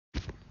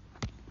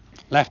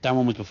Left hand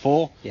one was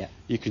before. Yeah.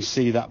 You can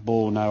see that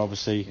ball now,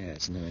 obviously. Yeah,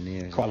 it's nowhere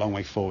near. Quite a long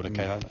way forward.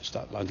 Okay,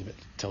 that line's a bit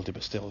tilted,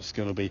 but still, it's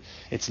going to be.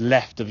 It's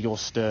left of your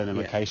sternum.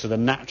 Yeah. Okay, so the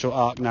natural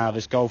arc now of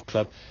this golf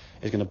club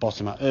is going to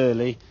bottom out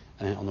early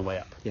and then on the way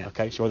up. Yeah.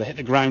 Okay, so either hit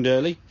the ground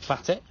early,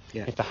 flat it.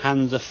 Yeah. If the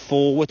hands are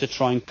forward to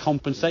try and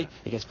compensate,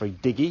 it gets very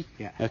diggy.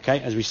 Yeah.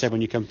 Okay, as we said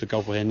when you come to the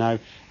golf ball here now,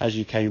 as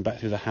you came back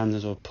through the hands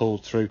and sort of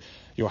pulled through,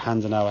 your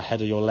hands are now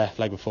ahead of your left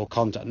leg before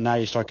contact. Now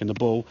you're striking the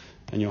ball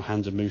and your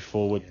hands have moved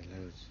forward.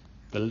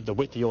 Yeah, The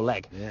width of your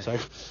leg, yeah. so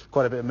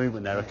quite a bit of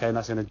movement there. Okay, and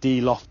that's going to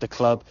de-loft the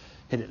club,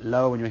 hit it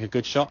lower when you make a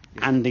good shot,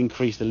 and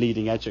increase the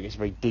leading edge so it gets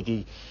very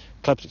diggy.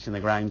 Club sticks in the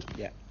ground,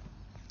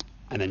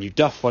 and then you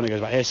duff one. It goes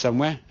back here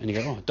somewhere, and you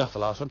go, oh, duff the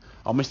last one.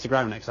 I'll miss the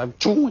ground next time,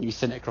 and you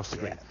send it across the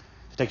green.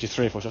 It takes you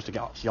 3 or 4 shots to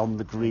get actually on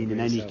the green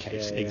in any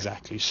case.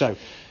 Exactly. So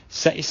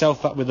set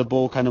yourself up with the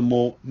ball kind of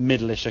more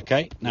middle-ish.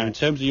 Okay. Now in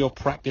terms of your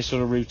practice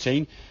sort of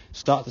routine,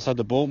 start to side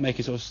the ball,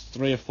 making sort of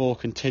 3 or 4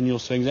 continual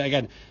swings.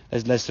 Again,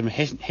 there's some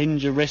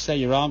hinge your wrist there,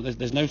 your arm.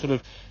 There's no sort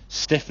of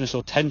stiffness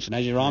or tension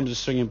as your arms are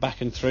swinging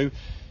back and through.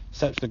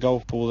 Set the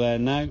golf ball there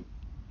now.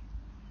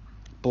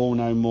 Ball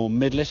now more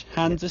middle-ish.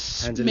 Hands a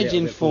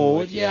smidgen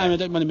forward. Yeah, I mean, I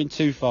don't mind it being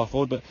too far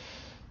forward, but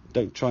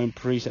don't try and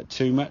preset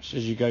too much.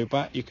 As you go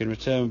back, you can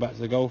return back to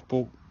the golf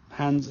ball.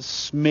 Hands a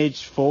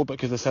smidge forward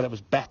because the setup was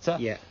better.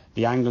 Yeah.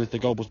 The angle if the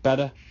golf was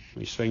better.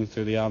 You swing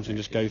through the arms and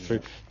just go through.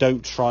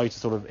 Don't try to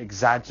sort of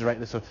exaggerate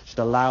this. Just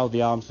allow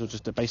the arms to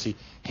just basically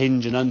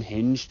hinge and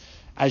unhinge.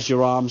 As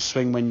your arms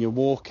swing when you're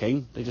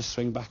walking, they just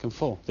swing back and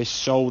forth. This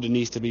shoulder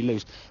needs to be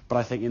loose. But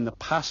I think in the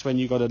past when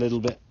you got a little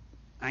bit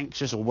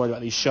anxious or worried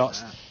about these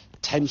shots,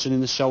 tension in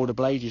the shoulder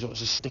blade, you sort of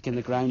just stick in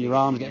the ground, your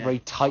arms get very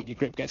tight, your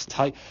grip gets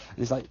tight, and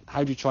it's like,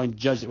 how do you try and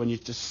judge it when you're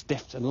just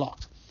stiffed and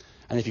locked?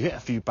 And if you hit a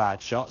few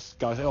bad shots,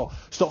 guys say, oh,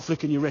 stop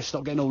flicking your wrist,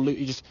 stop getting all loose,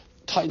 you just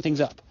tighten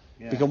things up,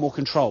 become more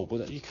controlled.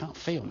 But you can't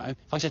feel now. If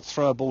I said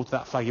throw a ball to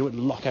that flag, you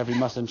wouldn't lock every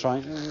muscle and try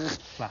and...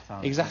 Flat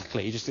arm.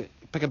 Exactly, you just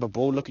pick up a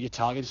ball, look at your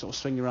target, sort of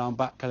swing your arm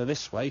back kind of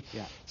this way.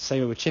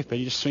 Same with chipping,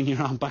 you just swing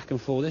your arm back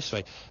and forth this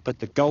way. But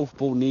the golf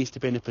ball needs to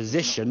be in a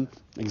position,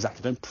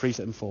 exactly, don't preset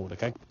them forward,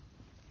 okay?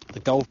 The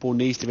golf ball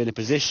needs to be in a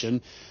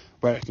position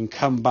where it can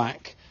come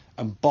back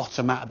and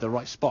bottom out at the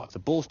right spot. If the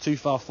ball's too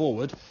far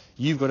forward,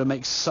 you've got to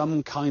make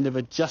some kind of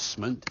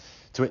adjustment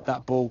to hit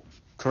that ball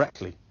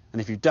correctly.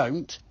 And if you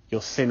don't, you'll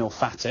thin or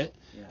fat it.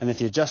 And if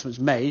the adjustment's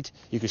made,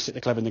 you can sit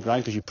the club in the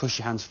ground because you push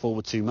your hands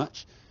forward too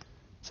much.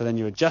 So then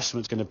your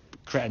adjustment's going to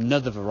create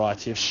another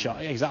variety of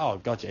shot. Exactly. Oh,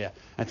 gotcha, yeah.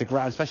 And if the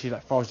ground, especially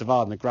like Forest of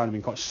Arden, the ground has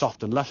been quite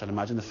soft and lush, I'd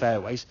imagine, the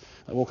fairways,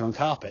 like walking on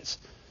carpets.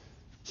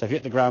 So if you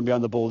hit the ground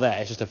behind the ball there,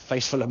 it's just a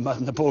face full of mud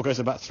and the ball goes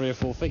about 3 or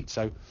 4 feet.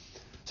 So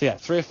yeah,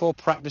 3 or 4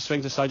 practice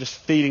swings aside, just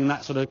feeling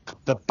that sort of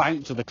the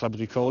bounce of the club,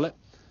 as we call it.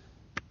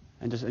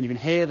 And you can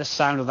hear the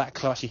sound of that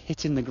club actually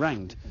hitting the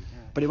ground.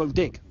 But it won't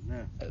dig.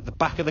 No. The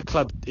back of the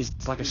club is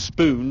like a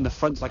spoon, the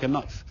front's like a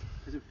knife.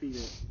 Doesn't feel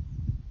it.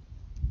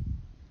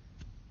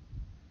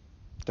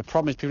 The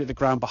problem is people hit the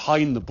ground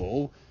behind the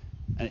ball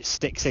and it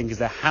sticks in because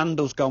their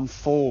handle's gone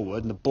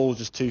forward and the ball's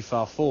just too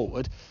far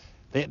forward.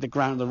 They hit the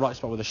ground at the right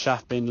spot with the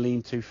shaft being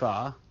leaned too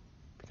far.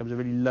 Becomes a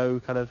really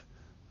low kind of,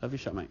 lovely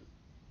shot, mate.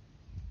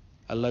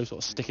 A low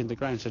sort of stick into the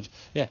ground. So,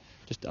 yeah,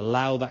 just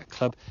allow that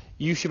club.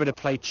 You should be able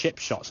to play chip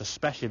shots,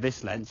 especially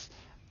this length,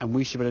 and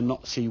we should be able to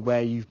not see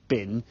where you've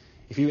been.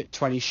 If you hit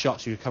 20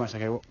 shots, you can come out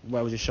and say, okay,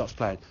 where was your shots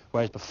played?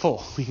 Whereas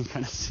before, we can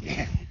kind of see,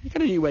 you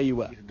kind of knew where you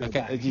were.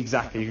 Okay,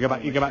 exactly. You go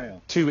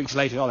back 2 weeks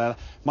later, oh,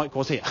 Mike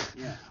was here.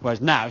 Whereas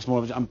now, it's more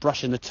of I'm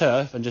brushing the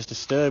turf and just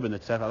disturbing the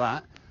turf like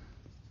that.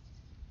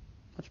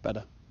 Much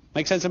better.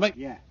 Make sense to me?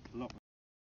 Yeah, a lot.